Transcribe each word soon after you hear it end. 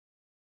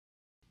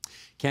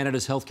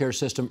Canada's healthcare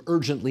system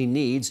urgently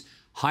needs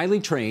highly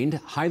trained,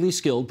 highly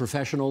skilled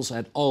professionals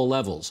at all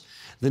levels.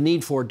 The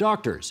need for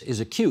doctors is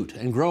acute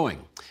and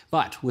growing.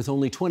 But with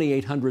only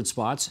 2,800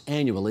 spots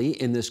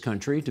annually in this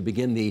country to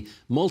begin the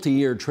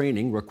multi-year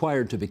training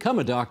required to become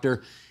a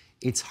doctor,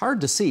 it's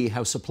hard to see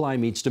how supply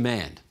meets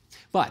demand.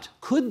 But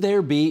could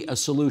there be a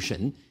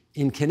solution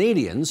in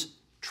Canadians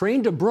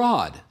trained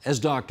abroad as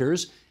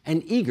doctors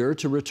and eager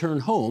to return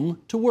home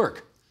to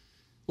work?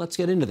 Let's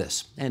get into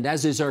this. And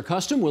as is our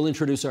custom, we'll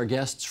introduce our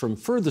guests from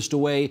furthest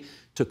away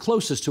to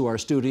closest to our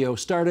studio,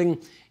 starting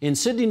in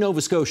Sydney,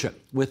 Nova Scotia,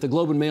 with the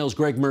Globe and Mail's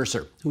Greg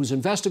Mercer, whose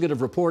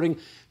investigative reporting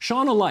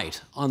shone a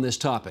light on this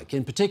topic,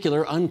 in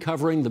particular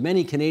uncovering the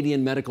many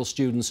Canadian medical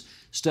students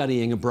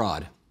studying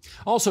abroad.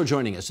 Also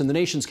joining us in the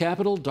nation's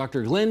capital,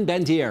 Dr. Glen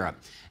Bandiera,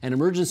 an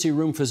emergency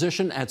room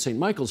physician at St.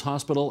 Michael's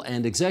Hospital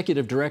and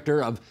executive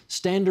director of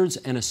Standards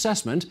and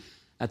Assessment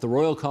at the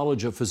Royal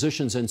College of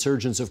Physicians and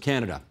Surgeons of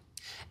Canada.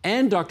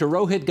 And Dr.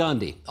 Rohit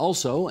Gandhi,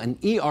 also an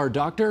ER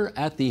doctor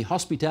at the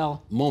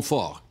Hospital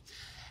Montfort.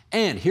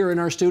 And here in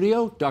our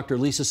studio, Dr.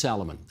 Lisa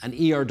Salamon, an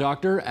ER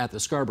doctor at the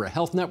Scarborough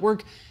Health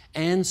Network,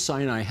 and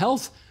Sinai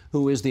Health,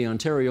 who is the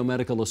Ontario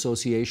Medical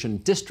Association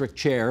District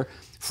Chair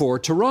for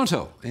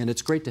Toronto. And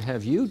it's great to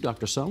have you,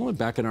 Dr. Salamon,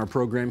 back in our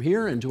program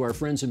here. And to our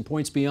friends in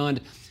Points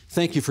Beyond,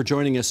 thank you for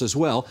joining us as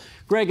well.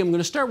 Greg, I'm going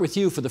to start with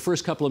you for the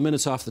first couple of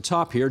minutes off the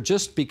top here,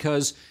 just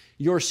because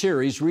your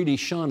series really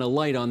shone a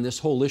light on this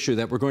whole issue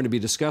that we're going to be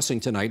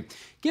discussing tonight.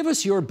 Give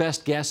us your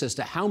best guess as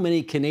to how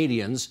many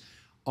Canadians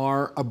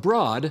are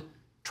abroad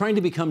trying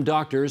to become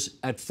doctors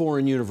at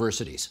foreign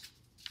universities.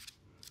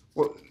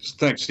 Well,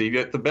 thanks,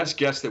 Steve. The best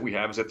guess that we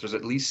have is that there's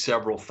at least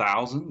several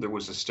thousand. There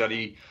was a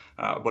study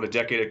about a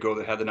decade ago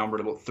that had the number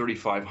at about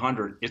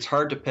 3,500. It's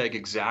hard to peg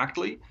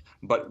exactly,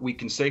 but we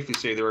can safely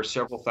say there are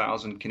several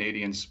thousand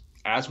Canadians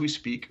as we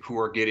speak who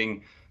are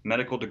getting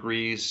medical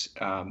degrees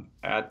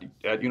at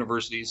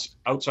universities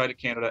outside of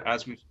Canada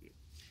as we speak.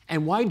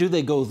 And why do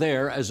they go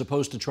there as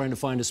opposed to trying to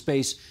find a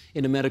space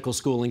in a medical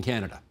school in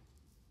Canada?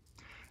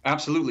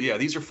 Absolutely, yeah.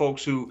 These are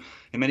folks who,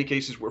 in many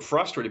cases, were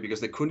frustrated because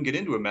they couldn't get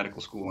into a medical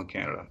school in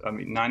Canada. I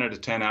mean, 9 out of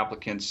 10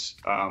 applicants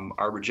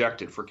are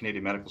rejected for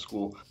Canadian medical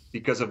school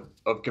because of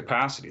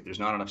capacity. There's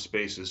not enough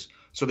spaces,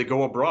 so they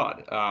go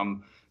abroad.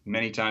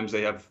 Many times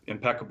they have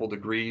impeccable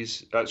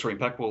grades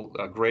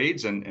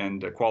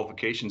and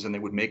qualifications, and they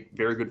would make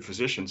very good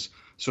physicians.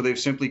 So they've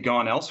simply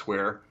gone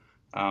elsewhere,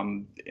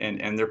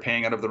 and they're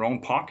paying out of their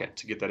own pocket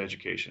to get that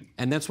education.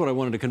 And that's what I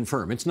wanted to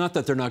confirm. It's not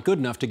that they're not good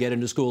enough to get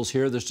into schools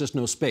here. There's just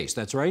no space.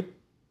 That's right?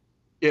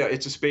 Yeah,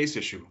 it's a space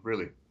issue,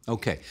 really.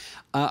 Okay.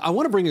 I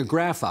want to bring a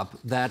graph up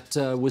that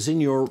was in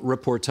your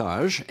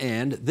reportage,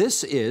 and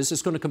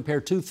it's going to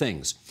compare two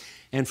things.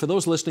 And for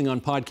those listening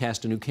on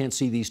podcast and who can't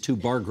see these two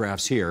bar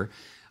graphs here,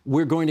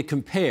 we're going to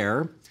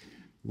compare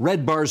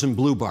red bars and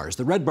blue bars.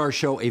 The red bars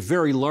show a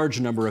very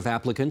large number of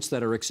applicants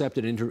that are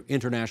accepted into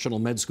international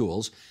med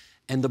schools.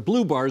 And the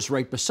blue bars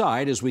right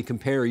beside, as we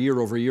compare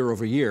year over year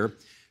over year,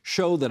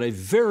 show that a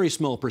very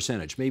small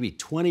percentage, maybe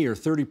 20 or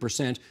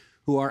 30%,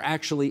 who are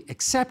actually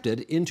accepted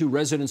into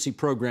residency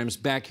programs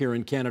back here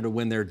in Canada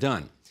when they're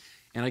done.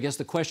 And I guess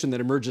the question that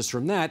emerges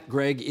from that,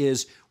 Greg,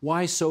 is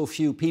why so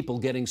few people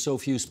getting so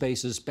few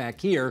spaces back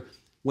here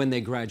when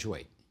they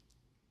graduate?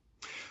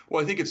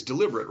 Well, I think it's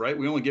deliberate, right?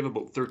 We only give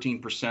about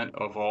 13%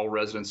 of all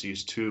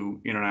residencies to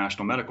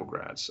international medical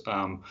grads.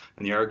 And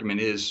the argument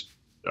is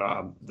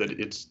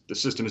that the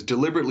system is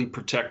deliberately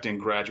protecting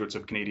graduates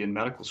of Canadian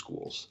medical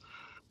schools.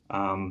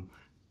 And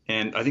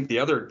I think the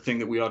other thing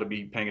that we ought to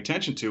be paying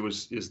attention to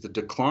is the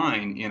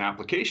decline in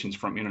applications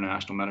from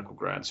international medical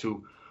grads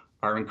who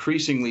are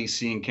increasingly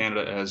seeing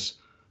Canada as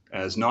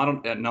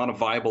not a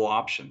viable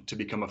option to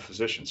become a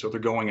physician. So they're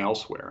going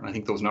elsewhere. And I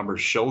think those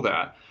numbers show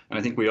that. And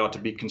I think we ought to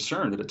be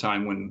concerned at a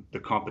time when the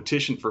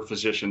competition for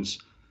physicians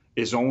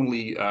is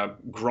only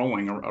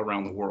growing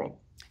around the world.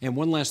 And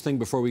one last thing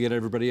before we get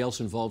everybody else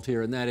involved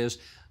here, and that is,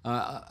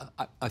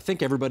 I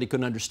think everybody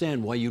can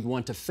understand why you'd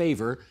want to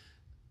favor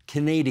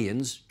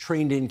Canadians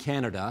trained in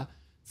Canada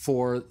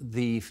for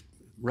the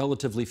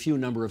relatively few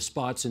number of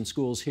spots in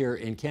schools here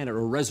in Canada,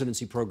 or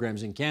residency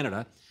programs in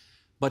Canada.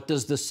 But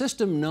does the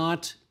system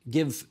not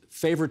give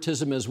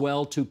favoritism as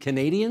well to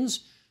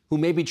Canadians who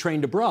may be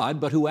trained abroad,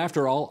 but who,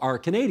 after all, are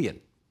Canadian?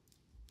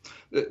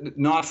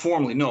 Not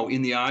formally, no.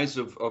 In the eyes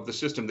of the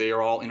system, they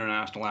are all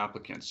international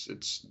applicants.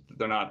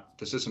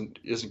 The system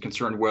isn't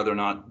concerned whether or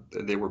not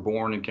they were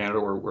born in Canada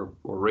or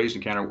raised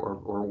in Canada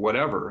or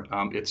whatever.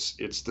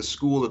 It's the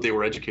school that they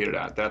were educated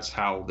at. That's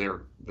how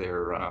they're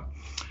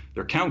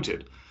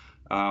counted.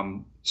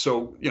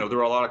 So, there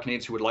are a lot of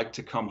Canadians who would like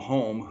to come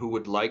home, who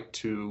would like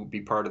to be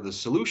part of the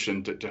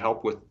solution to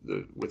help with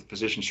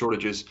physician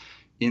shortages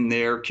in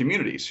their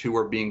communities, who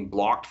are being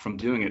blocked from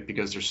doing it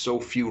because there's so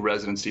few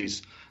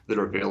residencies that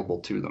are available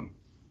to them.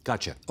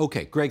 Gotcha.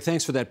 Okay, Greg,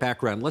 thanks for that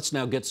background. Let's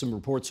now get some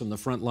reports from the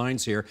front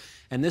lines here.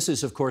 And this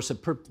is, of course, a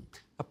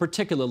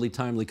particularly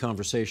timely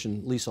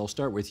conversation. Lisa, I'll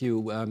start with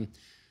you. A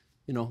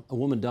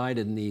woman died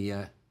in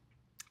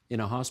in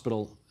a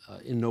hospital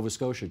in Nova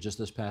Scotia just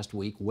this past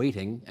week,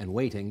 waiting and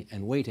waiting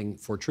and waiting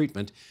for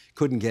treatment,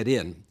 couldn't get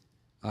in,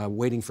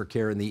 waiting for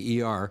care in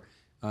the ER.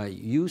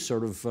 You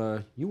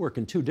work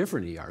in 2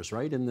 different ERs,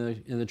 right, in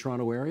the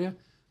Toronto area?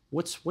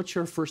 What's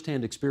your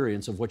firsthand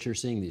experience of what you're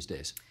seeing these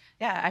days?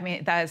 Yeah, I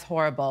mean, that is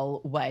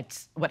horrible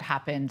what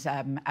happened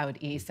out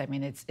east. I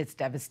mean, it's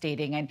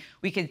devastating, and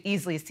we could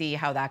easily see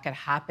how that could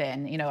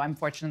happen. You know, I'm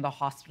fortunate in the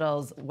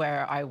hospitals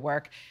where I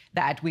work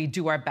that we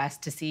do our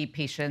best to see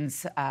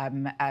patients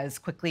as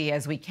quickly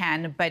as we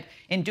can, but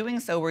in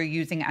doing so, we're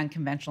using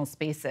unconventional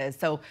spaces.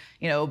 So,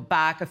 you know,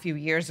 back a few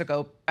years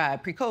ago,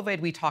 pre-COVID,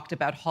 we talked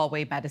about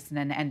hallway medicine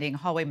and ending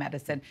hallway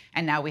medicine,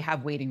 and now we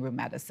have waiting room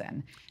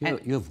medicine. You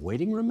have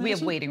waiting room medicine? We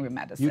have waiting room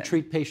medicine. You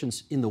treat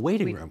patients in the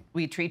waiting room?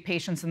 We treat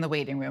patients in the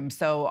waiting room.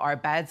 So our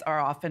beds are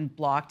often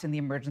blocked in the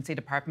emergency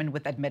department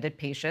with admitted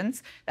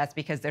patients. That's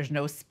because there's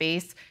no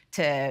space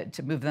to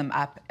move them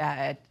up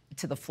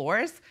to the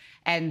floors.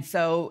 And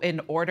so in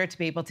order to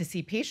be able to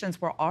see patients,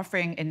 we're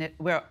often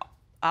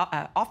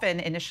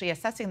initially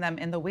assessing them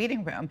in the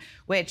waiting room,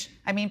 which,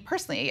 I mean,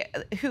 personally,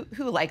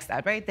 who likes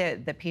that, right?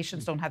 The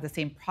patients don't have the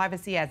same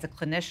privacy. As a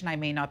clinician, I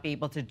may not be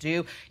able to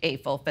do a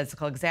full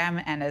physical exam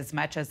and as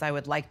much as I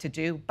would like to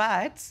do,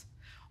 but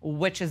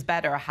which is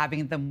better,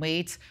 having them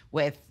wait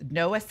with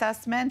no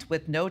assessment,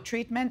 with no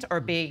treatment,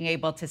 or being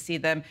able to see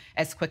them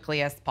as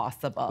quickly as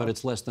possible? But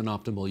it's less than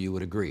optimal, you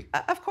would agree.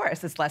 Of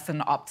course, it's less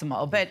than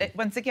optimal. But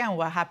once again,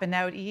 what happened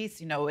out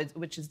east, you know,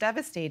 which is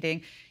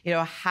devastating, you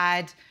know,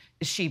 had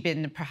she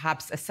been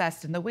perhaps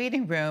assessed in the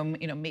waiting room,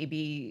 you know,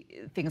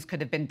 maybe things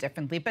could have been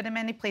differently. But in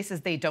many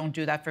places, they don't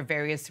do that for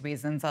various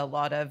reasons.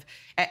 And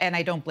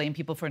I don't blame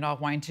people for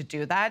not wanting to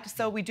do that.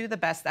 So we do the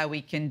best that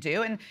we can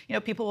do. And, you know,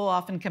 people will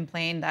often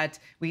complain that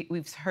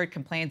we've heard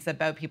complaints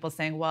about people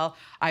saying, well,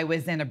 I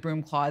was in a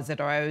broom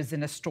closet, or I was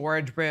in a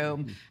storage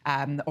room,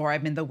 or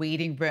I'm in the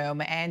waiting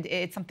room. And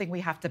it's something we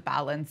have to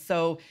balance.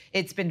 So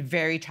it's been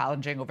very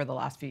challenging over the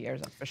last few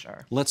years, that's for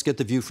sure. Let's get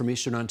the view from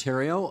Eastern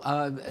Ontario.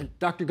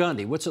 Dr.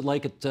 Gandhi, what's it like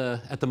at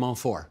the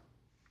Montfort?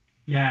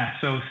 Yeah,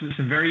 so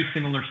some very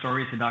similar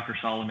stories to Dr.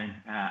 Salamon.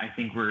 I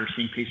think we're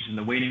seeing patients in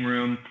the waiting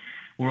room.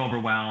 We're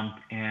overwhelmed,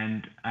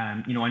 and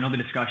you know, I know the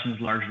discussion is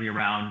largely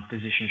around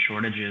physician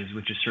shortages,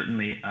 which is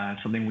certainly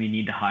something we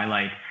need to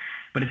highlight,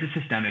 but it's a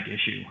systemic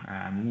issue.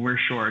 We're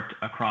short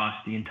across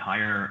the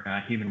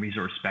entire human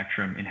resource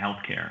spectrum in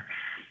healthcare,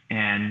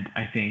 and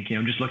I think, you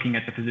know, just looking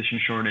at the physician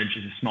shortage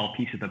is a small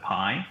piece of the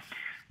pie.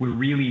 We're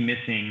really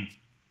missing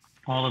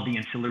all of the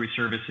ancillary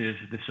services,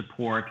 the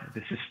support,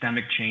 the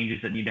systemic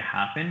changes that need to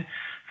happen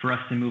for us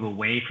to move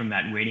away from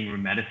that waiting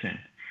room medicine.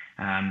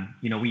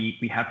 You know,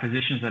 we have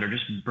physicians that are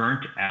just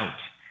burnt out,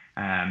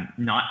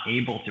 not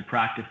able to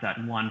practice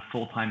that one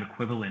full-time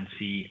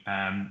equivalency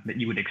that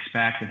you would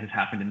expect and has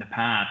happened in the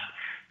past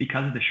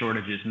because of the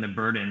shortages and the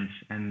burdens,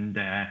 and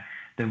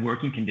the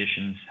working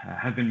conditions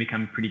have been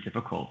becoming pretty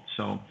difficult.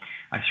 So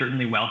I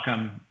certainly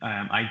welcome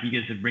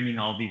ideas of bringing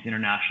all of these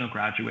international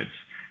graduates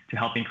to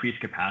help increase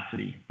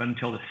capacity. But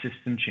until the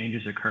system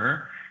changes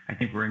occur, I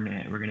think we're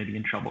going to be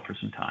in trouble for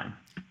some time.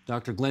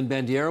 Dr. Glen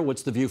Bandiera,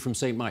 what's the view from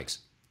St. Mike's?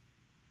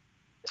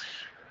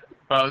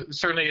 Well,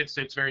 certainly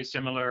it's very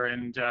similar,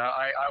 and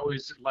I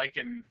always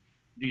liken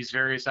these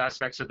various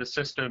aspects of the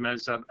system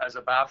as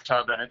a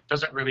bathtub, and it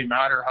doesn't really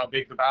matter how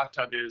big the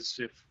bathtub is.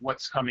 If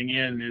what's coming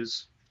in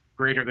is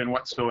greater than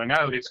what's going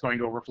out, it's going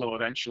to overflow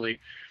eventually.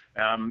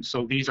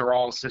 So these are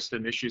all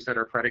system issues that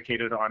are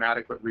predicated on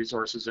adequate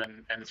resources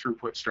and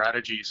throughput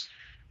strategies.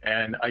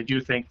 And I do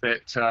think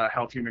that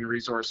health human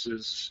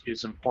resources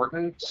is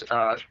important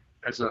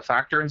as a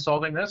factor in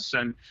solving this.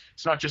 And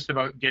it's not just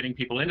about getting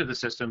people into the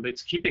system, but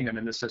it's keeping them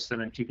in the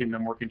system and keeping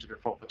them working to their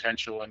full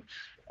potential. And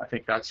I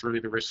think that's really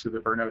the risk of the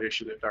burnout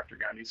issue that Dr.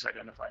 Gandhi's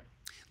identified.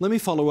 Let me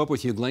follow up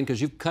with you, Glen, because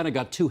you've kind of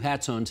got 2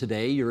 hats on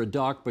today. You're a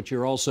doc, but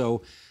you're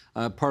also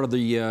part of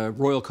the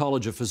Royal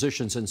College of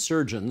Physicians and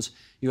Surgeons.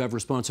 You have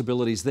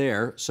responsibilities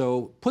there.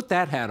 So put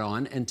that hat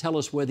on and tell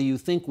us whether you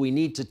think we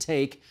need to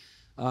take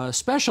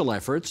special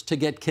efforts to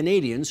get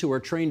Canadians who are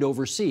trained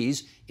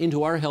overseas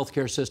into our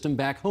healthcare system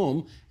back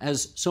home,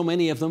 as so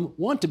many of them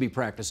want to be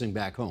practicing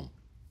back home.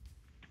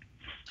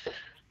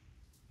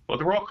 Well,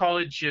 the Royal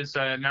College is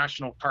a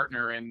national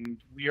partner, and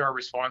we are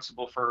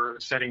responsible for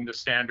setting the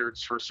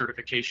standards for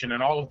certification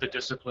in all of the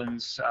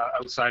disciplines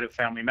outside of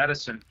family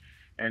medicine.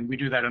 And we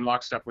do that in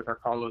lockstep with our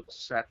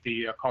colleagues at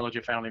the College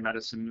of Family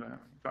Medicine,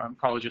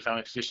 College of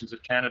Family Physicians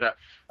of Canada,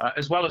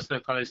 as well as the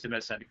Collège de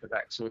Médecins de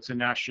Québec. So it's a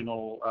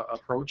national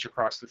approach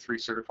across the 3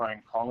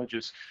 certifying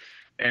colleges.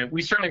 And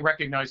we certainly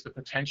recognize the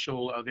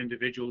potential of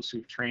individuals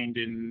who've trained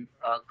in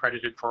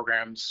accredited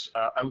programs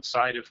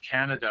outside of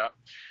Canada.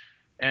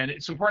 And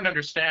it's important to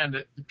understand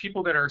that the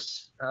people that are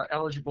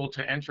eligible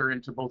to enter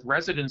into both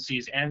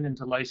residencies and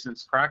into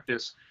licensed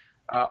practice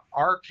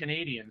are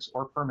Canadians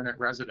or permanent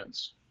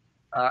residents.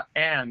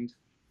 And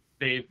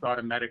they've got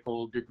a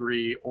medical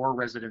degree or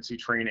residency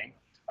training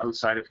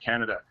outside of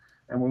Canada.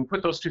 And when we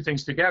put those 2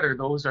 things together,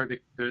 those are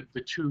the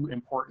 2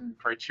 important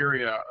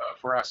criteria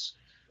for us.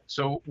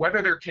 So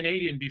whether they're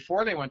Canadian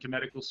before they went to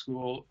medical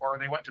school, or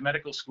they went to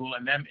medical school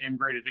and then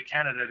immigrated to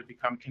Canada to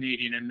become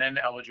Canadian and then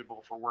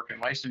eligible for work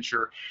and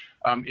licensure,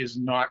 is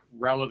not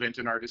relevant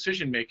in our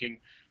decision making,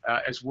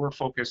 as we're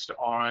focused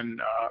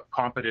on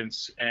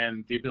competence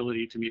and the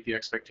ability to meet the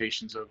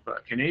expectations of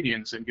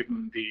Canadians and give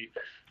them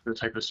the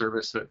type of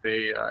service that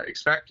they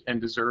expect and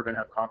deserve and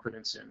have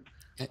confidence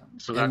in.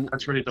 So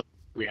that's really the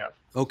we have.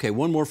 Okay,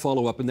 one more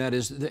follow-up, and that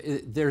is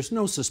there's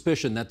no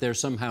suspicion that they're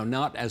somehow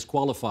not as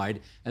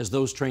qualified as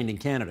those trained in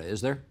Canada, is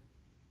there?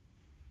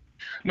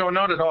 No,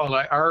 not at all.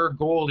 Our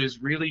goal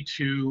is really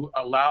to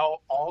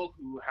allow all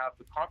who have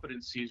the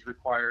competencies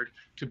required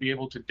to be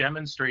able to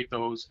demonstrate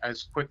those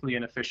as quickly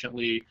and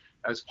efficiently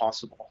as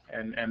possible.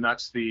 And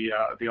that's the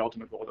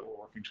ultimate goal that we're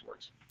working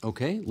towards.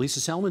 Okay, Lisa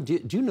Salamon,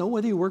 do you know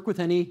whether you work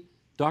with any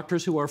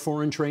doctors who are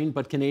foreign trained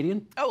but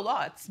Canadian? Oh,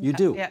 lots. You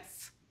do?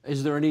 Yes.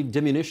 Is there any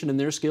diminution in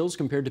their skills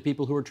compared to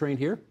people who are trained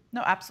here?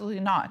 No, absolutely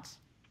not.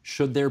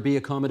 Should there be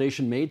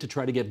accommodation made to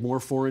try to get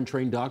more foreign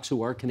trained docs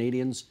who are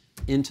Canadians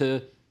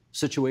into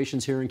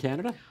situations here in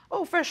Canada?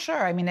 Oh, for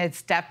sure. I mean,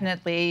 it's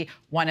definitely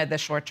one of the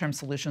short-term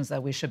solutions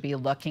that we should be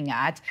looking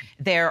at.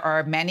 There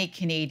are many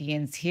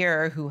Canadians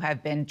here who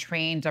have been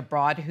trained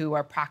abroad who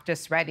are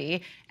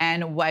practice-ready.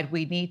 And what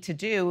we need to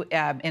do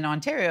in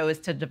Ontario is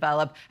to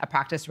develop a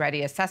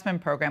practice-ready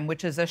assessment program,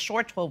 which is a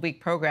short 12-week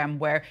program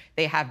where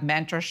they have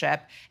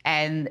mentorship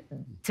and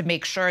to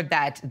make sure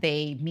that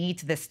they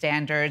meet the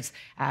standards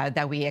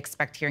that we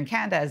expect here in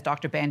Canada. As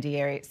Dr.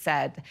 Bandiera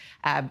said,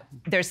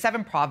 there's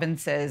 7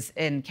 provinces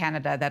in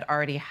Canada that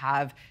already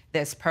have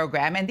this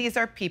program. And these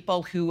are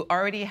people who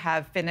already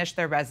have finished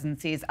their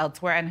residencies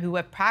elsewhere and who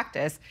have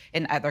practiced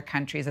in other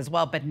countries as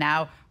well, but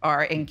now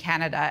are in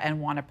Canada and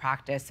want to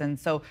practice. And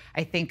so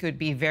I think it would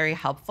be very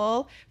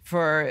helpful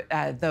for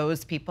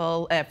those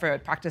people, for a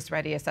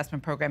practice-ready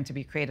assessment program to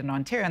be created in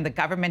Ontario. And the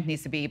government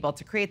needs to be able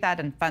to create that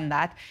and fund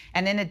that.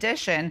 And in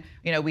addition,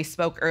 we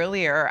spoke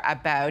earlier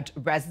about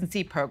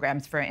residency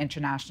programs for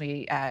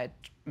internationally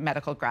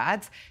medical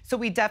grads. So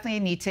we definitely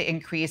need to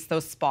increase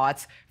those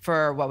spots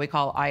for what we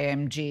call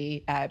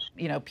IMG,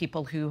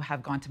 people who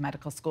have gone to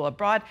medical school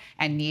abroad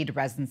and need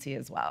residency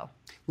as well.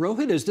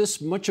 Rohit, is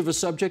this much of a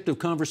subject of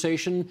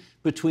conversation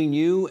between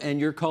you and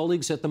your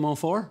colleagues at the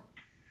Montfort?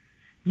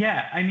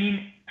 Yeah, I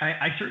mean,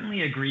 I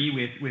certainly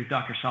agree with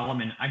Dr.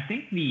 Salamon. I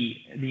think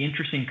the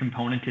interesting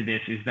component to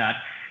this is that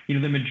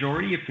the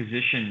majority of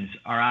physicians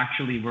are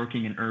actually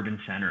working in urban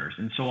centers.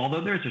 And so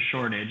although there's a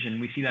shortage,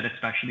 and we see that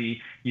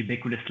especially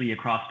ubiquitously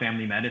across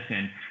family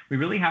medicine, we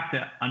really have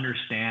to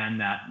understand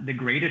that the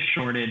greatest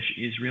shortage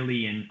is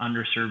really in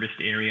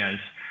underserviced areas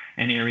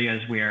and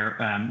areas where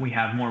we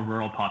have more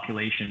rural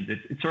populations.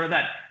 It's sort of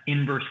that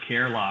inverse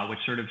care law, which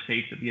sort of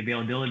states that the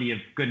availability of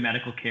good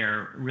medical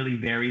care really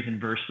varies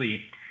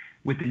inversely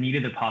with the need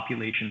of the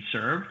population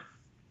served.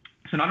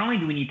 So not only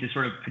do we need to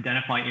sort of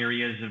identify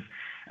areas of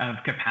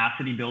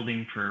capacity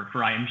building for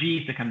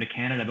IMGs to come to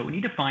Canada, but we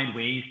need to find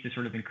ways to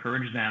sort of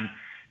encourage them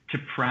to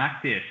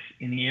practice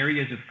in the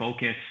areas of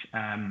focus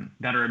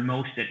that are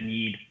most at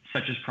need,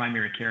 such as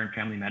primary care and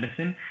family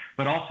medicine,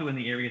 but also in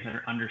the areas that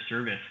are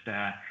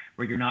underserviced,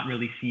 where you're not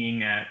really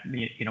seeing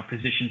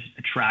physicians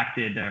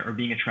attracted or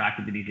being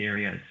attracted to these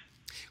areas.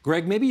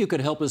 Greg, maybe you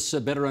could help us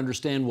better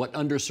understand what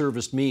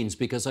underserviced means,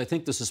 because I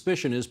think the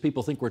suspicion is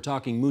people think we're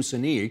talking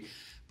Moosonee.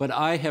 But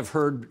I've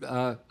heard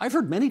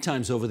many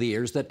times over the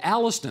years that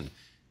Alliston,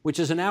 which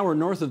is an hour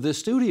north of this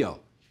studio,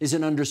 is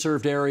an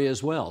underserved area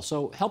as well.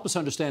 So help us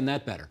understand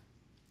that better.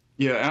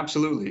 Yeah,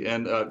 absolutely.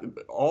 And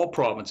all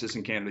provinces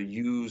in Canada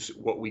use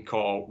what we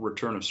call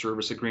return of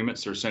service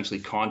agreements. They're essentially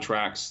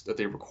contracts that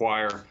they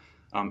require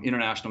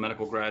international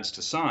medical grads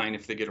to sign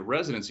if they get a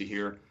residency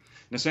here.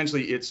 And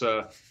essentially, it's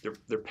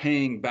they're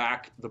paying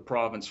back the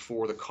province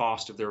for the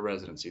cost of their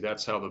residency.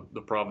 That's how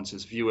the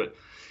provinces view it.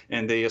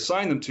 And they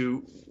assign them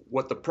to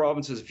what the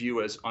provinces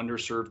view as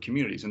underserved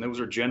communities. And those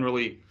are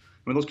generally,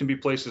 those can be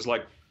places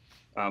like,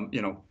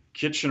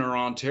 Kitchener,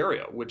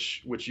 Ontario,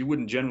 which you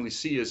wouldn't generally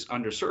see as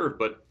underserved,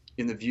 but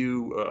in the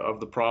view of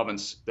the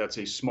province, that's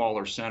a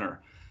smaller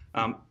center.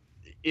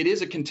 It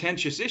is a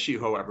contentious issue,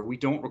 however. We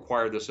don't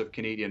require this of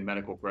Canadian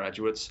medical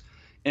graduates.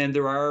 And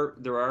there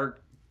are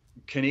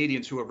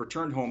Canadians who have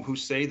returned home who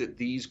say that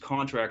these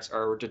contracts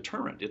are a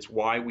deterrent. It's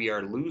why we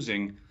are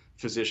losing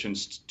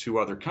physicians to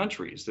other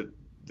countries. That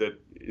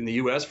in the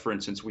U.S., for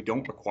instance, we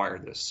don't require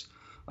this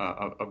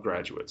of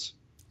graduates.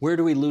 Where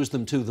do we lose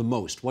them to the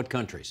most? What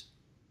countries?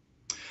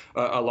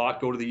 A lot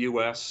go to the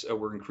U.S.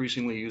 We're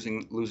increasingly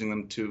losing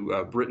them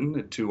to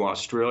Britain, to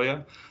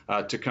Australia,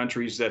 to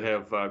countries that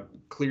have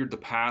cleared the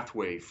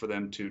pathway for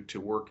them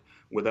to work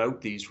without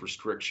these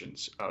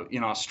restrictions.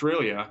 In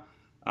Australia,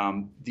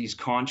 these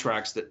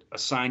contracts that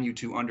assign you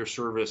to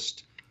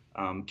underserviced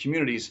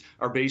communities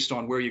are based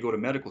on where you go to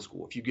medical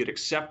school. If you get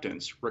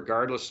acceptance,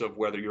 regardless of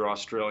whether you're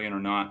Australian or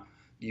not,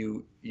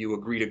 you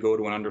agree to go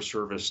to an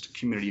underserviced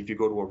community if you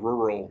go to a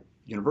rural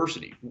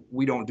university.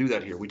 We don't do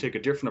that here. We take a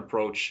different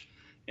approach.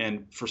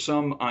 And for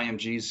some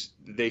IMGs,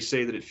 they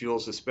say that it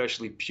feels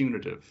especially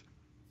punitive.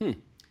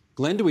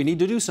 Glenn, do we need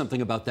to do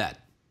something about that?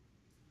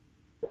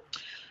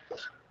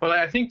 Well,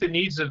 I think the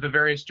needs of the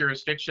various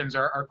jurisdictions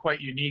are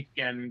quite unique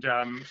and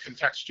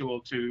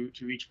contextual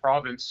to each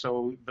province.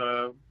 So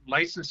the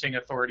licensing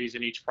authorities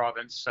in each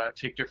province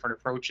take different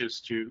approaches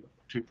to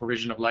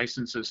provision of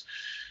licenses.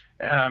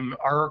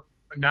 Our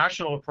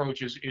national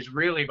approach is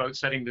really about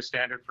setting the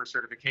standard for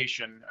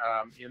certification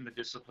in the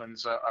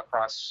disciplines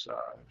across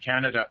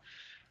Canada.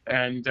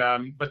 And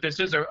but this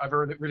is a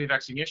really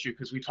vexing issue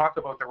because we talk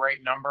about the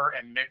right number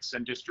and mix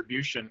and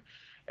distribution.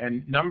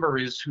 And number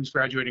is who's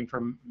graduating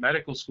from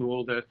medical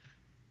school. The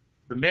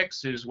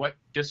mix is what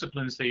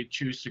disciplines they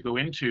choose to go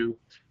into,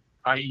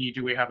 i.e.,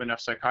 do we have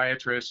enough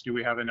psychiatrists? Do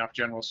we have enough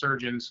general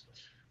surgeons?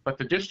 But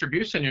the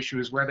distribution issue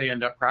is where they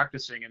end up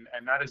practicing,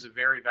 and that is a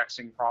very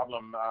vexing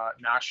problem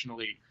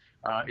nationally.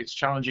 It's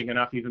challenging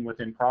enough even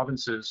within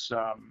provinces,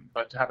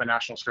 but to have a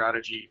national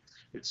strategy,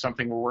 it's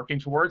something we're working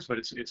towards, but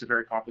it's a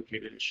very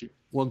complicated issue.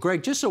 Well,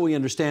 Greg, just so we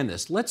understand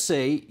this, let's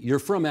say you're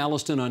from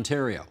Alliston,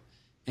 Ontario,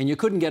 and you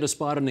couldn't get a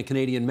spot in a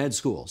Canadian med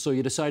school, so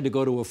you decide to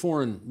go to a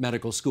foreign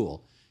medical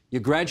school. You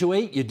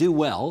graduate, you do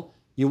well,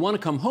 you want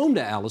to come home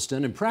to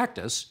Alliston and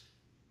practice.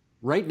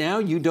 Right now,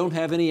 you don't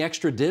have any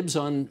extra dibs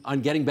on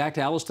getting back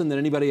to Alliston than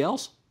anybody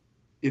else?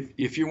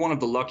 If you're one of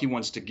the lucky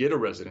ones to get a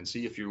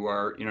residency, if you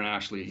are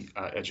internationally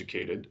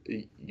educated,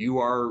 you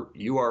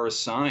are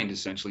assigned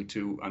essentially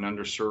to an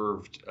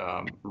underserved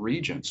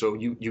region. So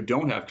you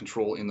don't have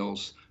control in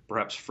those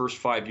perhaps first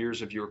 5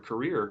 years of your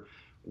career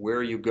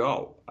where you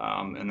go,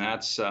 and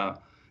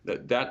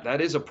that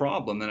is a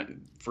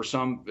problem for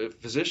some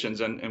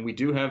physicians, and we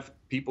do have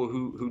people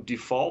who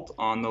default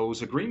on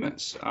those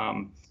agreements.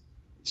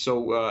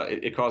 So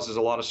it causes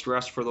a lot of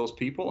stress for those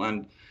people,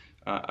 and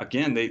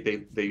again,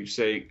 they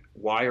say,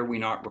 why are we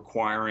not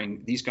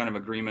requiring these kind of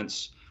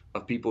agreements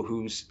of people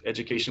whose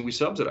education we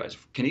subsidize?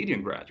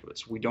 Canadian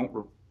graduates, we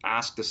don't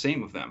ask the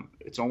same of them.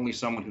 It's only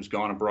someone who's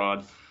gone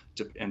abroad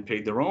and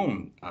paid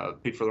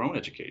for their own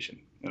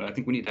education. And I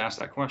think we need to ask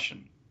that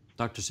question.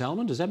 Dr.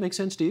 Salamon, does that make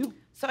sense to you?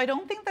 So I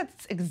don't think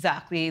that's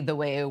exactly the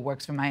way it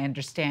works from my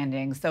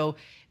understanding. So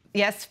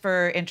yes,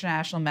 for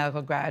international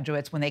medical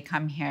graduates, when they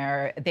come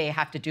here, they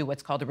have to do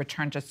what's called a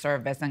return to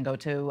service and go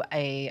to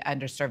a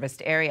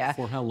underserviced area.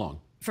 For how long?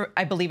 For,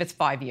 I believe it's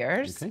 5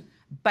 years. Okay.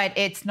 But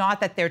it's not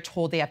that they're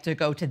told they have to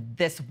go to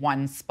this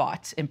one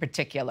spot in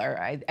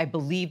particular. I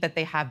believe that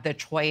they have the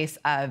choice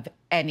of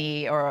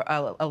any or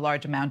a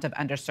large amount of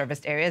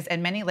underserviced areas.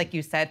 And many, like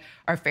you said,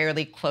 are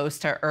fairly close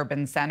to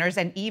urban centers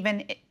and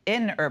even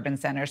in urban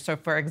centers. So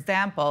for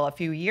example, a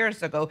few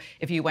years ago,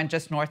 if you went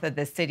just north of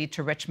the city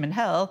to Richmond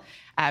Hill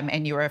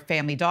and you were a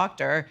family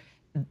doctor,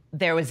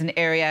 there was an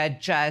area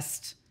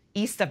just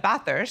east of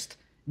Bathurst,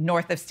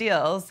 north of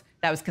Steeles,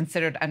 that was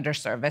considered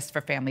underserviced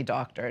for family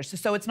doctors.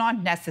 So it's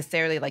not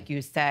necessarily, like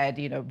you said,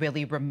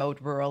 really remote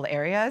rural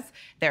areas.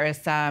 There are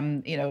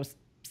some,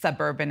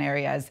 suburban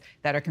areas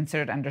that are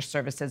considered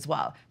underserviced as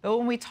well. But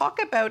when we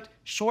talk about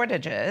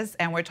shortages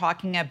and we're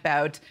talking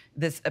about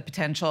a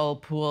potential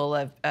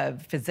pool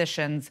of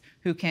physicians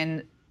who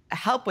can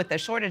help with the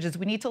shortages,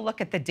 we need to look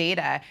at the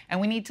data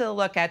and we need to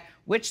look at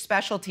which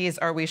specialties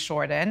are we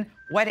short in,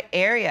 what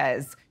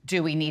areas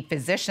do we need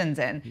physicians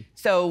in.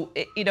 So,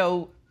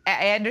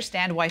 I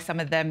understand why some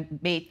of them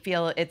may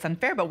feel it's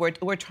unfair, but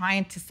we're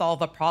trying to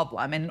solve a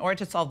problem. And in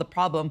order to solve the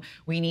problem,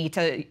 we need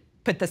to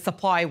put the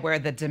supply where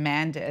the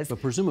demand is.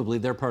 But presumably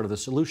they're part of the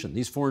solution.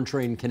 These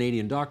foreign-trained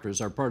Canadian doctors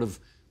are part of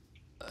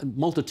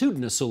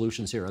multitudinous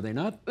solutions here, are they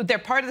not? They're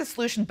part of the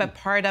solution, but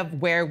part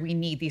of where we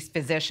need these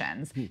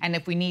physicians. And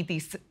if we need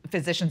these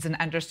physicians in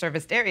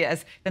underserviced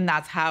areas, then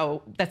that's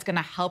going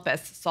to help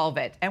us solve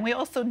it. And we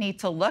also need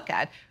to look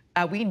at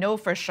we know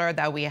for sure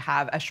that we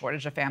have a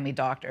shortage of family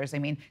doctors. I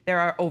mean, there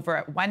are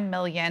over 1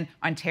 million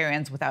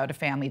Ontarians without a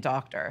family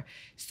doctor.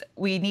 So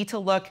we need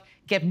to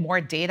get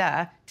more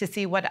data to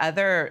see what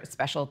other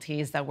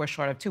specialties that we're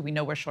short of too. We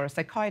know we're short of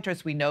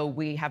psychiatrists. We know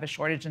we have a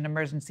shortage in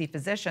emergency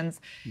physicians.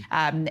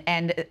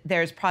 And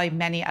there's probably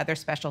many other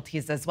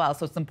specialties as well.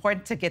 So it's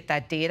important to get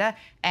that data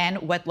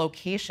and what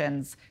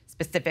locations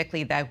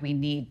specifically that we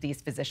need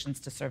these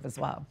physicians to serve as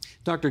well.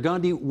 Dr.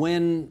 Gandhi,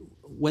 when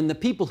the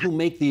people who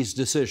make these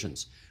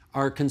decisions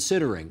are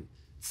considering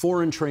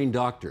foreign-trained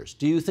doctors,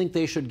 do you think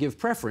they should give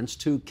preference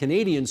to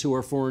Canadians who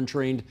are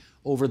foreign-trained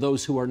over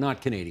those who are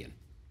not Canadian?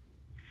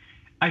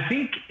 I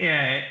think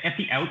at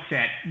the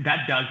outset,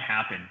 that does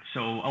happen. So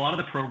a lot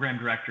of the program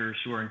directors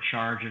who are in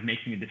charge of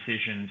making the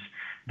decisions,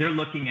 they're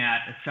looking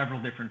at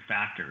several different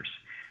factors.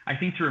 I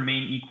think to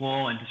remain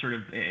equal and to sort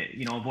of,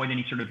 avoid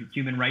any sort of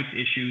human rights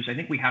issues, I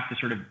think we have to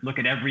sort of look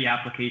at every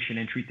application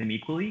and treat them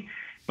equally.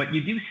 But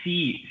you do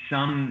see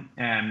some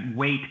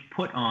weight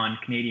put on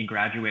Canadian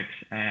graduates,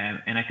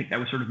 and I think that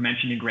was sort of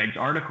mentioned in Greg's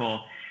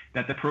article,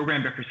 that the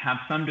program directors have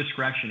some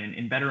discretion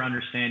in better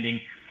understanding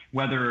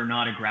whether or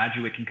not a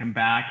graduate can come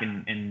back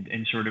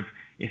and sort of,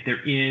 if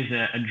there is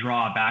a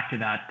draw back to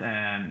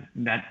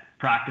that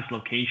practice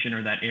location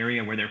or that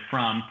area where they're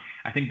from,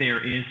 I think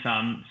there is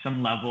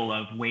some level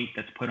of weight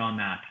that's put on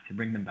that to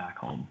bring them back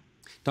home.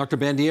 Dr.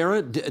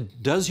 Bandiera,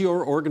 does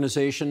your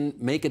organization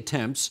make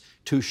attempts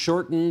to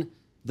shorten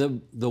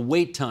the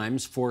wait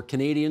times for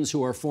Canadians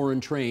who are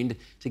foreign trained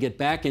to get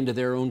back into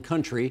their own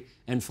country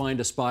and find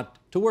a spot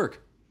to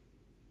work?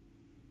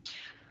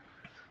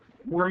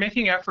 We're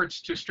making efforts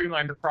to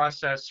streamline the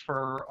process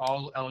for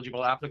all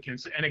eligible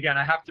applicants. And again,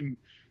 I have to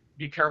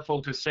be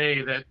careful to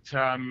say that,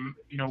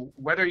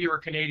 whether you were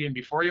Canadian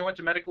before you went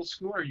to medical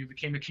school or you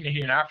became a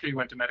Canadian after you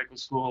went to medical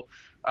school,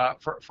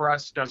 for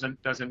us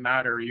doesn't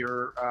matter.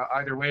 You're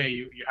either way,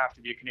 you have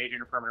to be a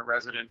Canadian or permanent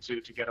resident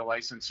to get a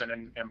license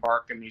and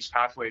embark in these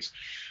pathways.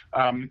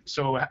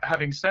 So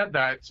having said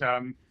that,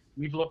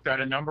 we've looked at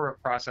a number of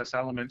process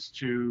elements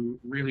to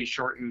really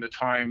shorten the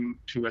time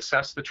to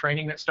assess the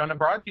training that's done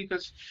abroad,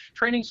 because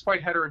training is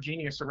quite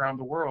heterogeneous around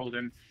the world,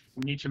 and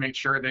we need to make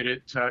sure that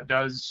it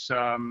does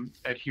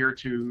adhere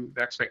to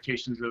the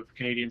expectations of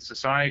Canadian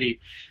society.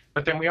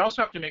 But then we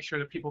also have to make sure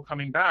that people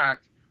coming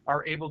back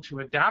are able to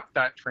adapt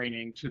that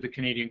training to the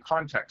Canadian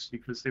context,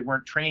 because they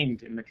weren't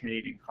trained in the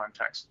Canadian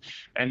context.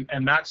 And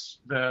that's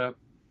the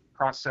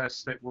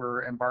process that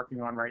we're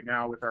embarking on right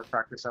now with our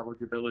practice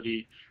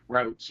eligibility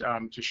route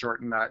to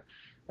shorten that.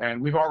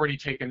 And we've already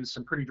taken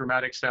some pretty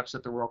dramatic steps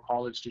at the Royal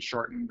College to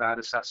shorten that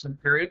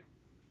assessment period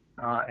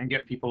and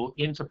get people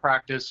into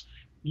practice,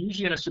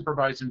 usually in a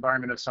supervised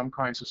environment of some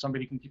kind, so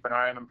somebody can keep an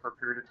eye on them for a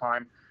period of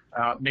time,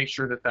 make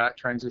sure that that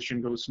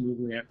transition goes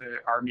smoothly and they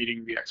are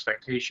meeting the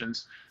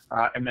expectations,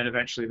 and then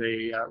eventually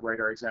they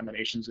write our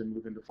examinations and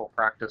move into full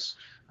practice.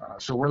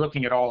 So we're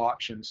looking at all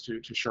options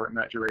to shorten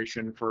that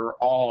duration for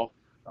all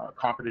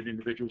competent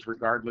individuals,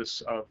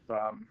 regardless of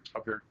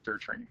their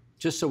training.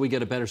 Just so we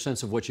get a better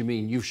sense of what you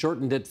mean, you've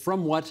shortened it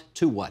from what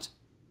to what?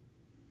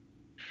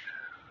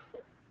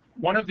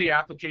 One of the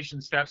application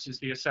steps is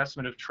the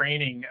assessment of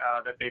training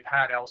that they've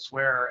had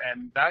elsewhere,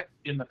 and that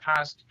in the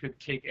past could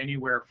take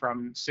anywhere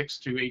from 6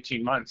 to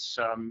 18 months,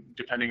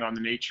 depending on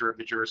the nature of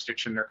the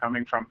jurisdiction they're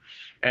coming from.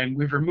 And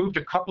we've removed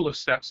a couple of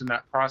steps in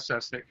that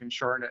process that can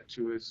shorten it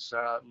to as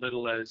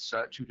little as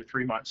 2 to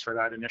 3 months for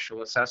that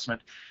initial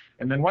assessment.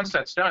 And then once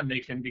that's done, they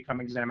can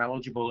become exam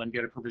eligible and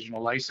get a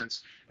provisional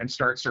license and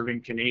start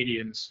serving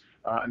Canadians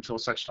until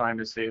such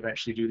time as they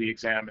eventually do the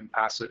exam and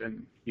pass it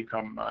and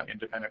become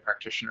independent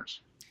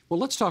practitioners. Well,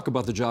 let's talk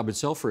about the job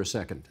itself for a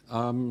second.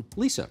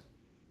 Lisa,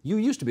 you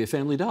used to be a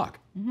family doc.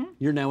 Mm-hmm.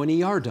 You're now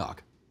an ER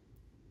doc.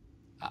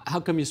 How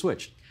come you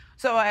switched?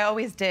 So I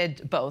always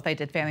did both. I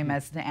did family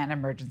medicine and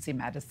emergency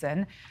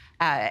medicine.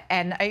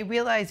 And I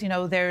realized,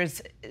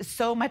 there's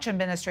so much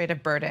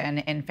administrative burden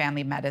in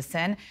family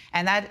medicine.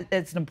 And that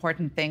is an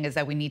important thing, is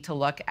that we need to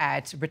look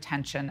at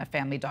retention of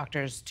family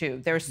doctors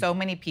too. There are so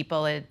many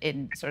people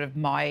in sort of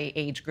my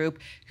age group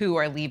who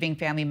are leaving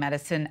family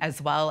medicine,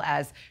 as well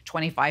as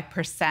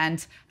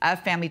 25%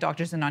 of family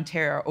doctors in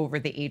Ontario are over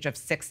the age of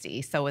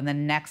 60. So in the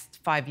next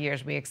 5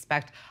 years, we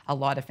expect a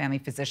lot of family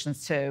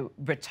physicians to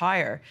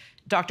retire.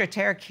 Dr.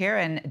 Tara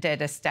Kieran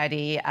did a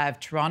study of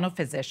Toronto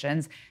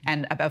physicians,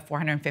 and about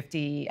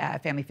 450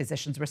 family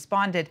physicians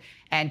responded,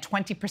 and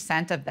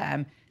 20% of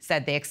them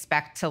said they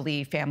expect to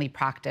leave family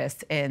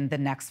practice in the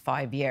next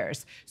 5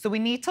 years. So we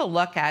need to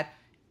look at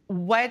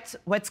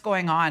what's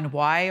going on.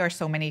 Why are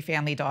so many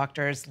family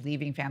doctors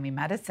leaving family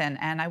medicine?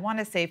 And I want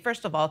to say,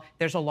 first of all,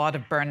 there's a lot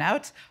of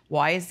burnout.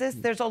 Why is this?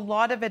 There's a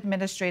lot of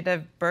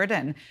administrative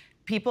burden.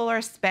 People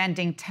are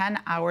spending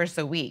 10 hours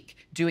a week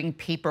doing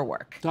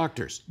paperwork.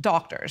 Doctors.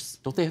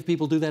 Don't they have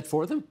people do that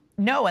for them?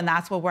 No, and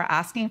that's what we're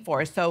asking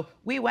for. So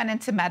we went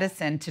into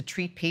medicine to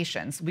treat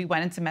patients. We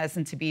went into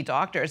medicine to be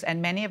doctors.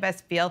 And many of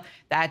us feel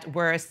that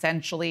we're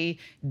essentially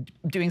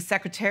doing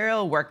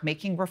secretarial work,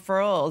 making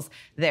referrals.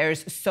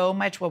 There's so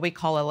much what we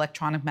call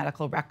electronic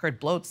medical record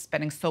bloat,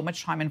 spending so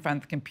much time in front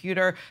of the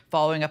computer,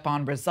 following up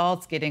on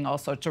results, getting all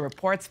sorts of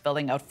reports,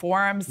 filling out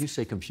forms. You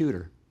say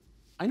computer.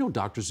 I know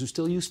doctors who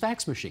still use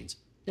fax machines.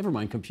 Never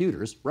mind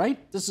computers,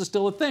 right? This is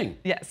still a thing.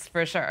 Yes,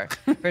 for sure,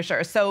 for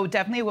sure. So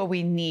definitely what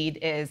we need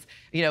is,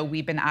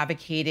 we've been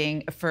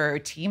advocating for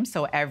teams.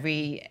 So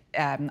every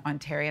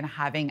Ontarian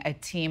having a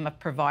team of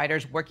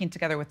providers working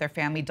together with their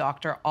family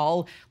doctor,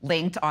 all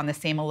linked on the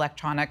same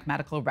electronic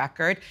medical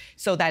record,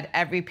 so that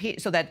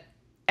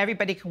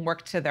everybody can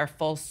work to their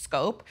full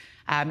scope.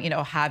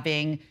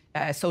 Having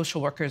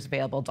social workers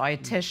available,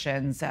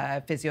 dietitians,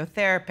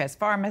 physiotherapists,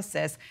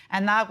 pharmacists,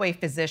 and that way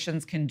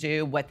physicians can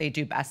do what they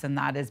do best, and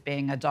that is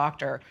being a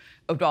doctor.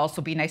 It would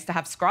also be nice to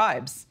have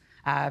scribes,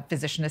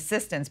 physician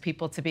assistants,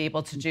 people to be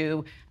able to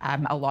do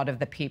a lot of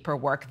the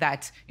paperwork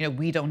that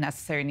we don't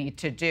necessarily need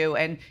to do.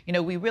 And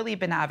we've really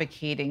been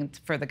advocating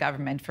for the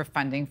government for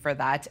funding for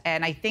that,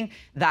 and I think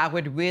that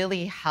would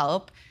really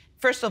help.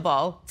 First of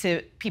all,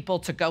 to people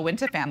to go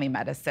into family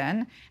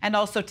medicine, and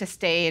also to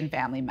stay in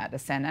family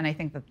medicine. And I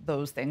think that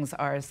those things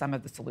are some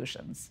of the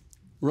solutions.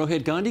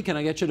 Rohit Gandhi, can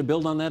I get you to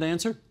build on that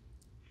answer?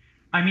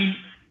 I mean,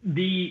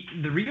 the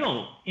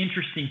real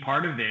interesting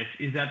part of this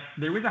is that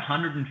there was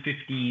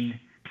 115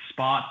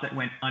 spots that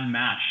went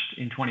unmatched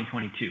in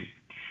 2022.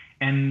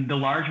 And the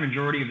large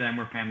majority of them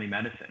were family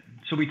medicine.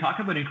 So we talk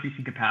about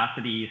increasing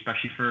capacity,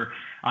 especially for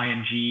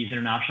IMGs,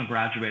 international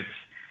graduates.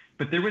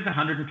 But there was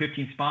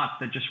 115 spots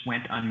that just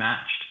went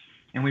unmatched.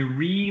 And we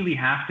really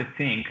have to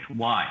think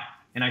why.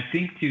 And I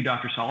think, to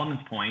Dr.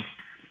 Salomon's point,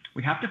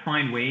 we have to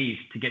find ways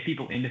to get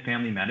people into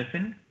family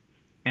medicine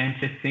and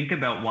to think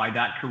about why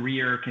that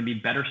career can be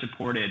better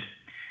supported,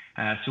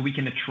 so we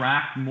can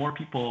attract more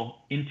people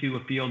into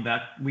a field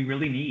that we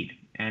really need.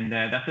 And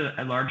that's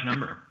a large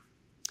number.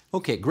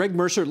 Okay, Greg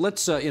Mercer,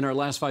 let's, in our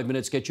last 5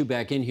 minutes, get you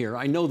back in here.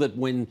 I know that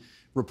when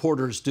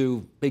reporters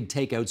do big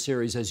takeout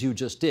series, as you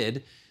just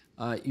did,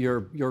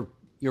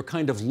 you're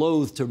kind of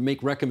loath to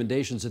make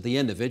recommendations at the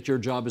end of it. Your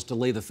job is to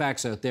lay the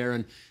facts out there,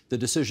 and the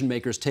decision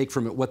makers take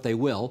from it what they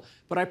will.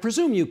 But I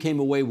presume you came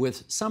away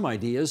with some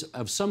ideas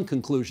of some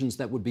conclusions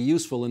that would be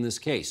useful in this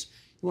case.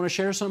 You want to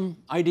share some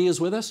ideas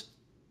with us?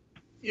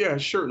 Yeah,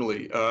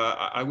 certainly.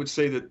 I would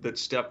say that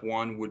step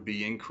one would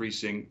be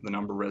increasing the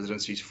number of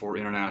residencies for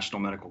international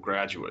medical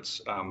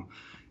graduates.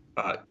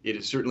 It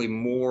is certainly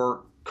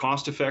more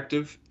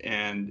cost-effective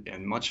and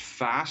much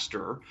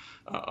faster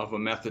of a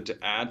method to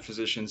add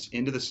physicians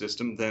into the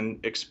system than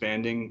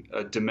expanding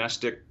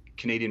domestic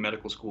Canadian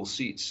medical school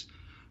seats.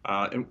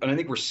 And I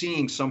think we're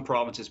seeing some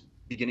provinces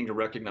beginning to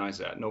recognize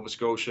that. Nova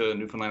Scotia,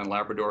 Newfoundland, and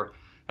Labrador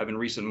have in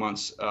recent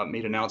months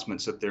made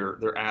announcements that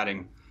they're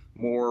adding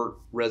more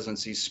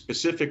residencies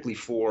specifically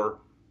for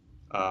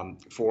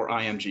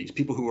IMGs,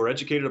 people who are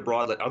educated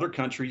abroad. Let other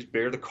countries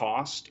bear the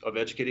cost of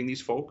educating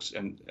these folks,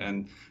 and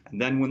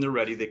then when they're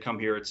ready, they come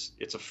here.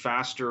 It's a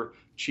faster,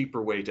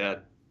 cheaper way to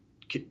add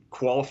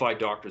qualified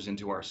doctors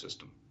into our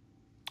system.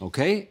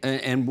 Okay,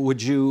 and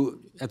would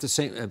you, at the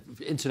same,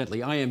 incidentally,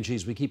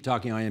 IMGs, we keep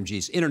talking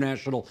IMGs,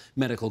 International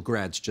Medical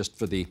Grads, just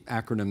for the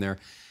acronym there.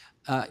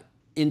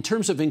 In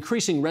terms of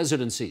increasing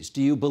residencies,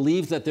 do you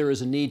believe that there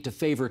is a need to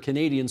favor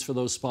Canadians for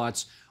those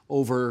spots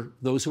over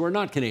those who are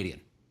not Canadian?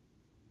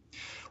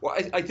 Well,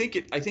 I think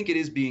it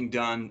is being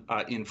done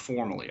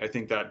informally. I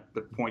think that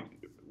the point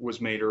was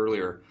made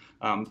earlier,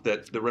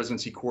 that the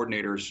residency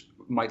coordinators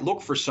might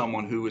look for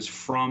someone who is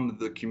from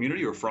the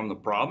community or from the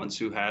province,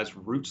 who has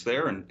roots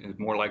there and is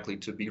more likely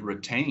to be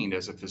retained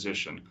as a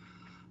physician.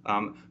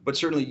 But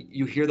certainly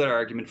you hear that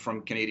argument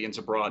from Canadians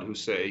abroad who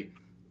say,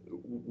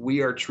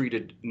 we are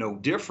treated no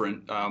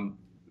different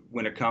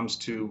when it comes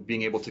to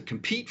being able to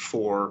compete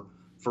for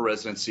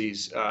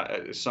residencies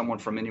as someone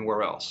from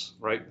anywhere else,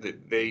 right?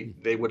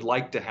 They would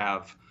like to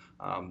have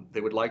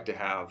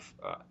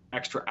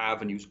extra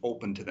avenues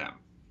open to them.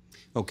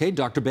 Okay,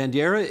 Dr.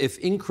 Bandiera, if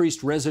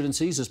increased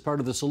residencies is part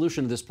of the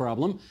solution to this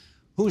problem,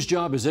 whose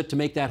job is it to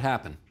make that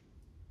happen?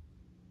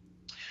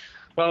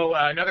 Well,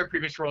 another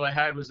previous role I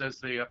had was as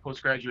the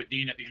postgraduate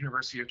dean at the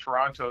University of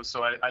Toronto,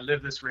 so I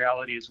live this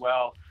reality as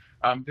well.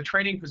 The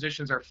training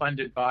positions are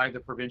funded by the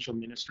provincial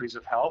ministries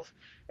of health,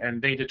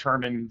 and they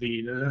determine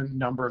the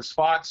number of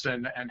spots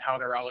and how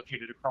they're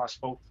allocated across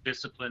both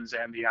disciplines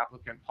and the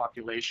applicant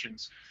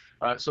populations.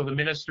 So the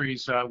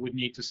ministries would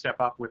need to step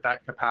up with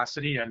that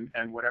capacity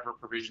and whatever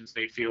provisions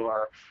they feel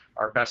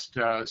are best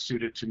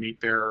suited to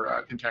meet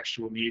their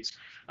contextual needs.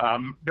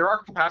 There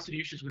are capacity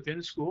issues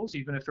within schools.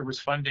 Even if there was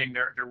funding,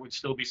 there would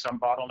still be some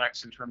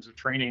bottlenecks in terms of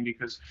training,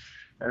 because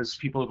as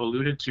people have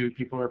alluded to,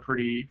 people are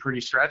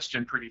pretty stretched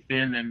and pretty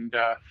thin, and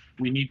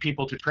we need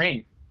people to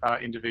train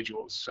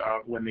individuals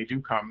when they do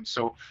come.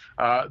 So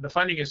the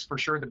funding is for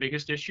sure the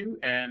biggest issue,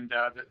 and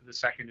the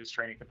second is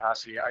training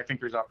capacity. I think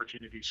there's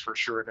opportunities for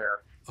sure there.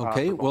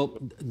 Okay, well,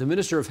 the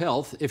Minister of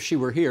Health, if she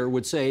were here,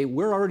 would say,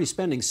 we're already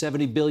spending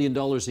 $70 billion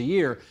a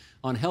year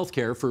on health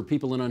care for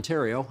people in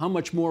Ontario. How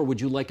much more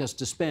would you like us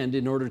to spend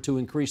in order to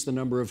increase the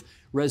number of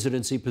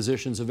residency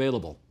positions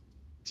available?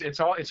 It's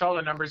all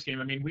a numbers game.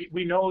 I mean,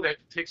 we know that it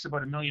takes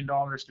about $1 million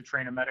to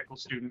train a medical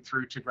student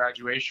through to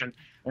graduation,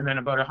 and then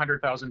about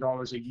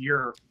 $100,000 a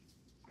year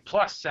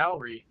plus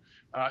salary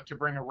to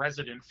bring a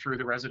resident through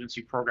the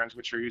residency programs,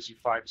 which are usually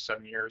 5 to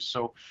 7 years.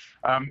 So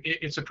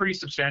it's a pretty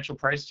substantial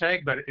price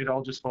tag, but it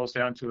all just boils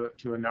down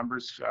to a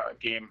numbers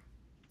game.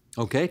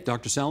 Okay,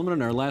 Dr. Salamon,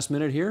 in our last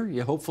minute here,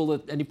 you hopeful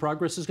that any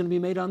progress is going to be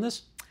made on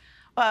this?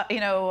 Well, you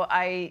know,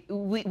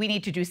 we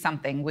need to do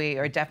something. We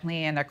are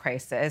definitely in a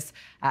crisis.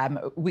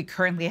 We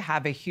currently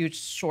have a huge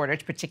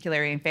shortage,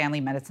 particularly in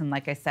family medicine.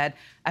 Like I said,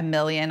 over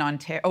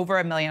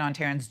 1 million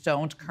Ontarians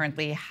don't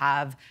currently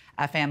have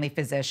a family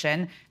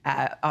physician.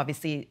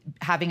 Obviously,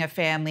 having a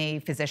family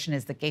physician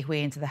is the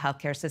gateway into the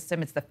healthcare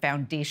system. It's the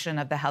foundation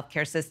of the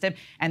healthcare system,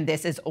 and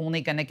this is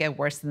only going to get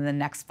worse in the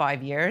next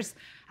 5 years.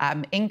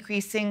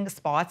 Increasing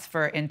spots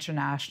for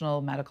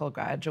international medical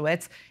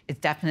graduates is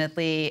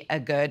definitely a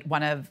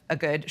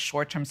good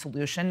short-term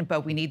solution,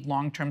 but we need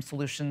long-term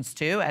solutions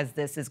too, as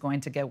this is going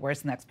to get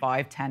worse in the next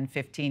 5, 10,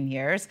 15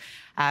 years.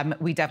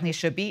 We definitely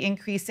should be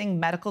increasing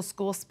medical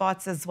school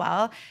spots as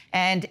well.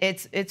 And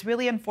it's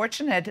really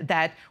unfortunate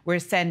that we're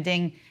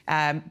sending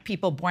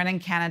people born in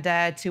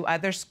Canada to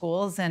other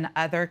schools in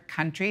other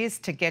countries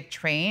to get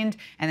trained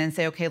and then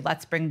say, okay,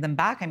 let's bring them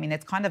back. I mean,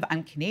 it's kind of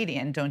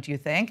un-Canadian, don't you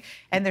think?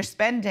 And they're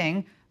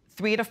spending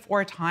 3 to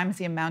 4 times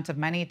the amount of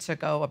money to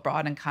go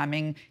abroad and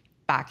coming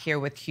back here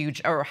with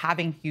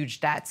having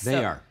huge debts.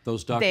 They are,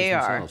 those doctors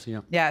themselves,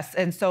 yeah. Yes,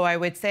 and so I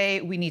would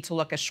say we need to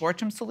look at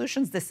short-term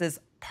solutions. This is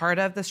part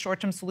of the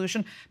short-term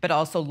solution, but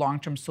also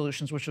long-term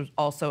solutions, which would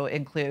also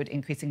include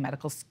increasing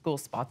medical school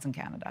spots in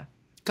Canada.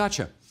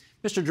 Gotcha.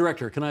 Mr.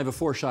 Director, can I have a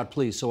 4-shot,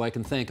 please, so I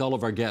can thank all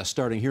of our guests,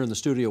 starting here in the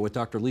studio with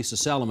Dr. Lisa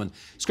Salamon,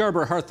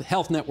 Scarborough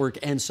Health Network,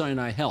 and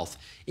Sinai Health.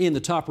 In the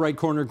top right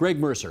corner, Greg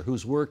Mercer,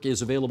 whose work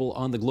is available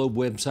on the Globe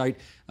website.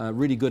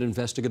 Really good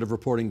investigative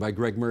reporting by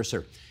Greg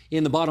Mercer.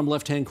 In the bottom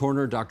left-hand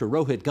corner, Dr.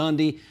 Rohit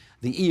Gandhi,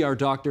 the ER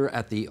doctor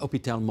at the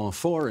Hôpital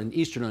Montfort in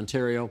Eastern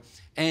Ontario.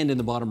 And in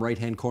the bottom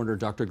right-hand corner,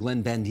 Dr.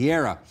 Glen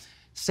Bandiera,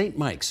 St.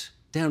 Mike's,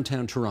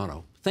 downtown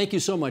Toronto. Thank you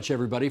so much,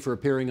 everybody, for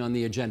appearing on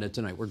the agenda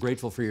tonight. We're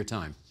grateful for your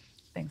time.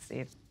 Thanks,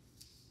 Steve.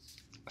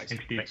 Thanks,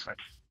 Steve. Thanks, Mike.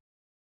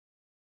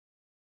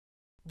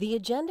 The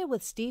Agenda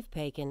with Steve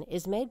Paikin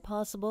is made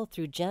possible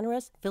through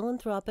generous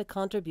philanthropic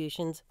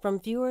contributions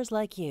from viewers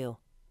like you.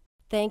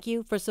 Thank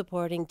you for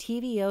supporting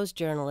TVO's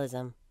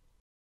journalism.